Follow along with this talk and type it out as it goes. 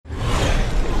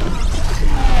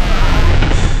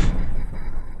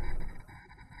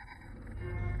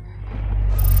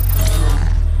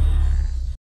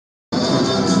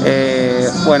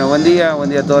Bueno, buen día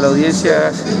a toda la audiencia.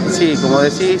 Sí, como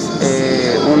decís,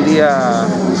 un día,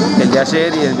 el de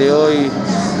ayer y el de hoy,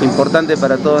 importante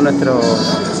para todos nuestros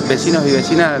vecinos y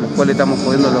vecinas, a los cuales estamos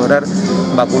pudiendo lograr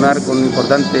vacunar con una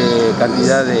importante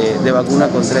cantidad de vacunas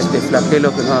contra este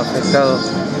flagelo que nos ha afectado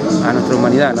a nuestra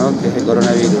humanidad, ¿no? Que es el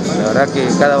coronavirus. La verdad que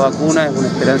cada vacuna es una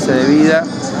esperanza de vida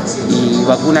y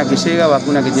vacuna que llega,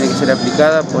 vacuna que tiene que ser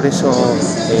aplicada, por eso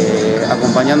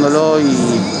acompañándolo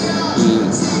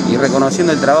y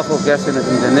reconociendo el trabajo que hace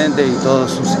nuestro intendente y todos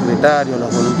sus secretarios,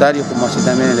 los voluntarios, como así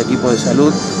también el equipo de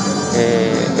salud,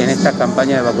 en esta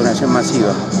campaña de vacunación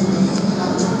masiva.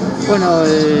 Bueno,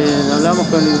 hablamos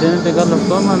con el intendente Carlos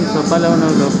Coman, Zapala,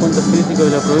 uno de los puntos críticos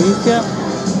de la provincia,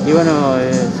 y bueno,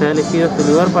 se ha elegido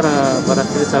este lugar para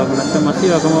hacer esta vacunación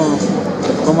masiva.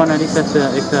 ¿Cómo analiza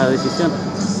esta decisión?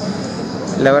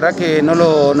 La verdad que no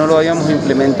lo habíamos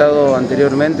implementado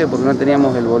anteriormente porque no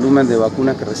teníamos el volumen de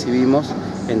vacunas que recibimos,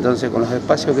 entonces con los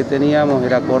espacios que teníamos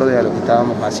era acorde a lo que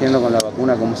estábamos haciendo con la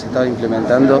vacuna, cómo se estaba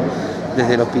implementando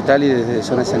desde el hospital y desde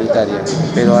zonas sanitarias.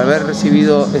 Pero al haber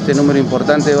recibido este número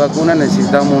importante de vacunas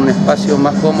necesitábamos un espacio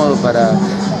más cómodo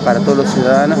para todos los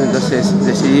ciudadanos, entonces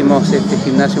decidimos este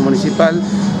gimnasio municipal.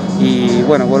 Y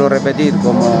bueno, vuelvo a repetir,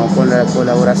 con la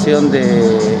colaboración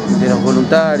de los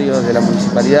voluntarios, de la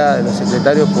municipalidad, de los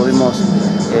secretarios, pudimos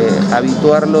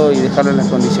habituarlo y dejarlo en las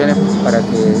condiciones para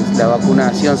que la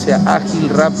vacunación sea ágil,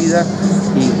 rápida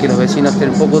y que los vecinos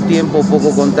tengan poco tiempo,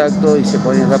 poco contacto y se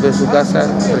puedan ir rápido a su casa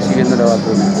recibiendo la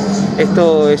vacuna.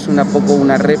 Esto es poco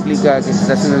una réplica que se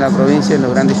está haciendo en la provincia en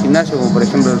los grandes gimnasios, como por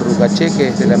ejemplo el Rucaché, que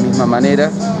es de la misma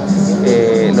manera,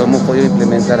 lo hemos podido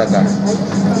implementar acá.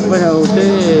 Bueno,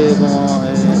 usted como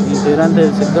integrante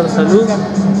del sector salud,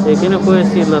 ¿qué nos puede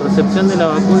decir? ¿La recepción de la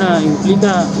vacuna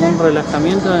implica un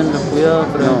relajamiento en los cuidados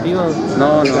preventivos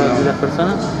de las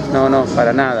personas? No,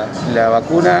 para nada. La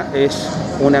vacuna es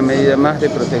una medida más de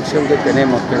protección que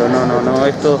tenemos, pero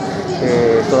esto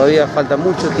todavía falta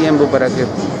mucho tiempo para que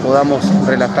podamos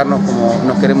relajarnos como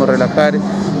nos queremos relajar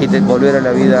y volver a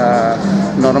la vida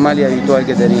normal y habitual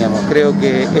que teníamos. Creo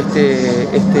que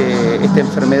esta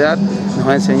enfermedad nos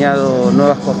ha enseñado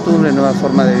nuevas costumbres, nuevas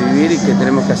formas de vivir y que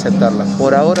tenemos que aceptarlas.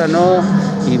 Por ahora no,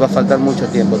 y va a faltar mucho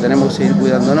tiempo. Tenemos que seguir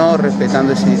cuidándonos,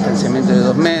 respetando ese distanciamiento de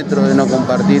 2 metros, de no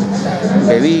compartir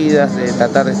bebidas, de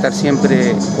tratar de estar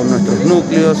siempre con nuestros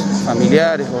núcleos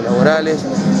familiares o laborales,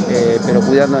 pero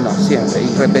cuidándonos siempre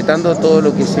y respetando todo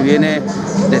lo que se viene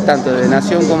tanto de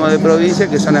nación como de provincia,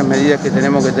 que son las medidas que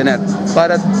tenemos que tener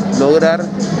para lograr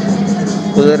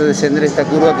poder descender esta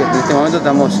curva, que en este momento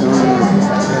estamos en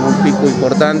un pico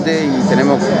importante y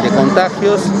tenemos de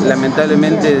contagios,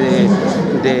 lamentablemente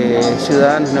de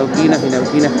ciudadanos neuquinos y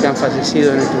neuquinas que han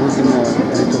fallecido en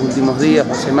estos últimos días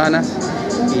o semanas.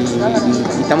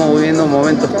 Y estamos viviendo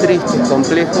momentos tristes,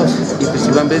 complejos y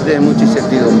principalmente de mucha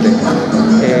incertidumbre.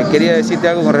 Quería decirte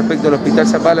algo con respecto al Hospital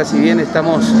Zapala. Si bien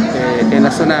estamos en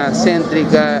la zona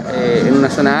céntrica, en una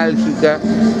zona álgica,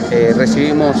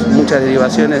 recibimos muchas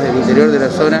derivaciones del interior de la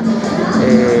zona,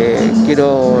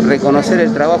 quiero reconocer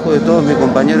el trabajo de todos mis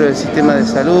compañeros del sistema de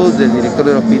salud, del director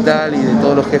del hospital y de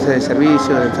todos los jefes de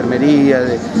servicio, de enfermería,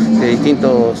 de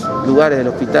distintos lugares del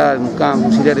hospital, mucam,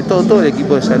 auxiliares, todo el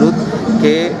equipo de salud,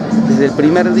 que desde el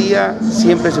primer día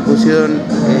siempre se pusieron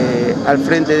al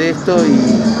frente de esto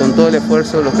y con todo el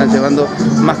esfuerzo lo están llevando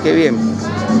más que bien.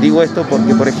 Digo esto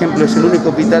porque, por ejemplo, es el único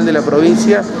hospital de la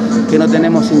provincia que no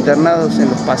tenemos internados en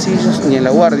los pasillos ni en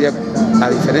la guardia, a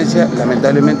diferencia,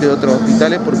 lamentablemente, de otros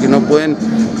hospitales porque no pueden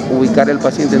ubicar al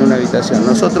paciente en una habitación.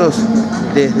 Nosotros,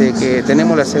 desde que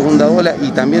tenemos la segunda ola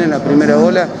y también en la primera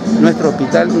ola, nuestro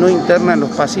hospital no interna en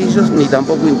los pasillos ni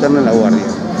tampoco interna en la guardia.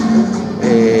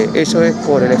 Eso es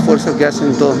por el esfuerzo que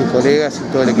hacen todos mis colegas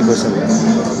y todo el equipo de salud.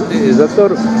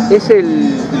 Doctor,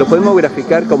 ¿lo podemos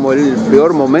graficar como el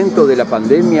peor momento de la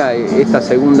pandemia, esta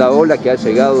segunda ola que ha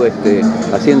llegado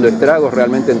haciendo estragos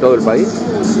realmente en todo el país?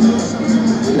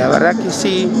 La verdad que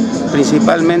sí,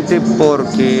 principalmente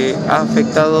porque ha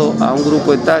afectado a un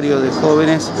grupo etario de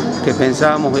jóvenes que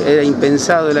pensábamos, era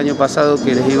impensado el año pasado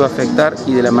que les iba a afectar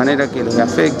y de la manera que les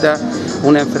afecta,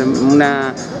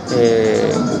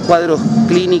 cuadros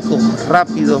clínicos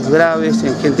rápidos, graves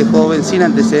en gente joven, sin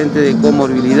antecedentes de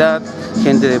comorbilidad,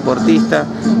 gente deportista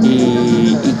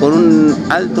y con un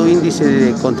alto índice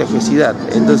de contagiosidad.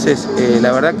 Entonces,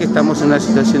 la verdad que estamos en una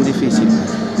situación difícil.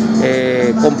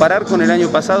 Comparar con el año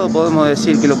pasado podemos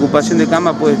decir que la ocupación de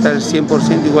cama puede estar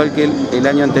 100% igual que el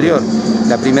año anterior,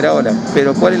 la primera ola,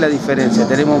 pero ¿cuál es la diferencia?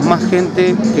 Tenemos más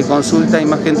gente que consulta y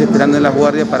más gente esperando en las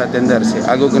guardias para atenderse,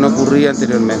 algo que no ocurría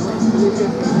anteriormente.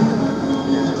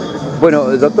 Bueno,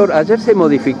 doctor, ayer se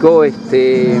modificó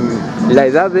la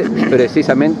edad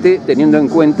precisamente teniendo en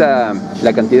cuenta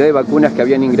la cantidad de vacunas que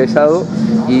habían ingresado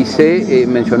y se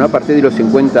mencionó a partir de los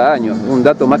 50 años, un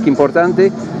dato más que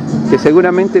importante que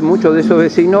seguramente muchos de esos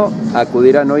vecinos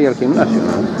acudirán hoy al gimnasio,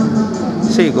 ¿no?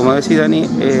 Sí, como decía Dani,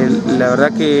 la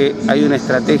verdad que hay una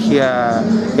estrategia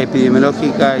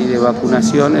epidemiológica y de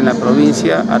vacunación en la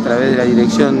provincia a través de la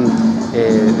dirección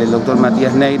del doctor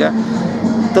Matías Neira.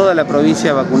 Toda la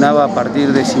provincia vacunaba a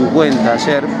partir de 50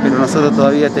 ayer, pero nosotros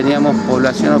todavía teníamos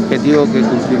población objetivo que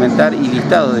cumplimentar y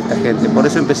listado de esta gente, por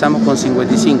eso empezamos con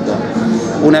 55.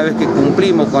 Una vez que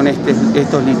cumplimos con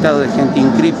estos listados de gente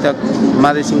inscripta,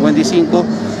 más de 55,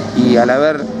 y al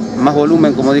haber más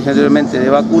volumen, como dije anteriormente, de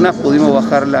vacunas, pudimos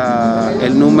bajar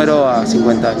el número a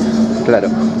 50 años. Claro.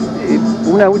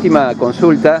 Una última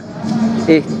consulta.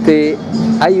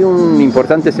 Hay un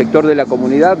importante sector de la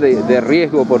comunidad de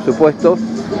riesgo, por supuesto,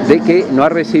 de que no ha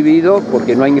recibido,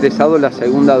 porque no ha ingresado la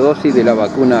segunda dosis de la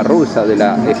vacuna rusa, de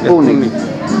la Sputnik.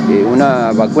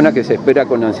 Una vacuna que se espera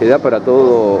con ansiedad para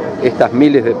todas estas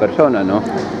miles de personas, ¿no?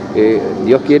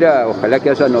 Dios quiera, ojalá que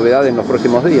haya novedades en los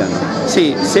próximos días, ¿no?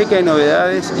 Sí, sé que hay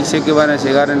novedades y sé que van a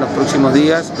llegar en los próximos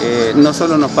días. No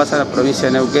solo nos pasa a la provincia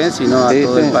de Neuquén, sino a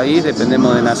todo el país,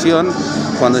 dependemos de Nación.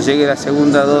 Cuando llegue la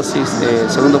segunda dosis,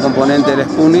 el segundo componente del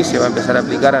Sputnik, se va a empezar a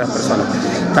aplicar a las personas.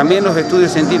 También los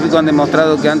estudios científicos han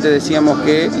demostrado que antes decíamos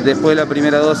que después de la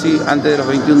primera dosis, antes de los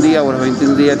 21 días o los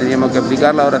 21 días teníamos que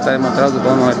aplicarla, ahora está demostrado que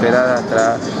podemos esperar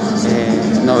hasta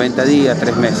 90 días,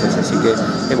 3 meses. Así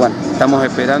que bueno, estamos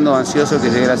esperando ansiosos que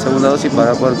llegue la segunda dosis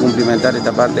para poder cumplimentar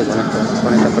esta parte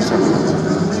con estas personas.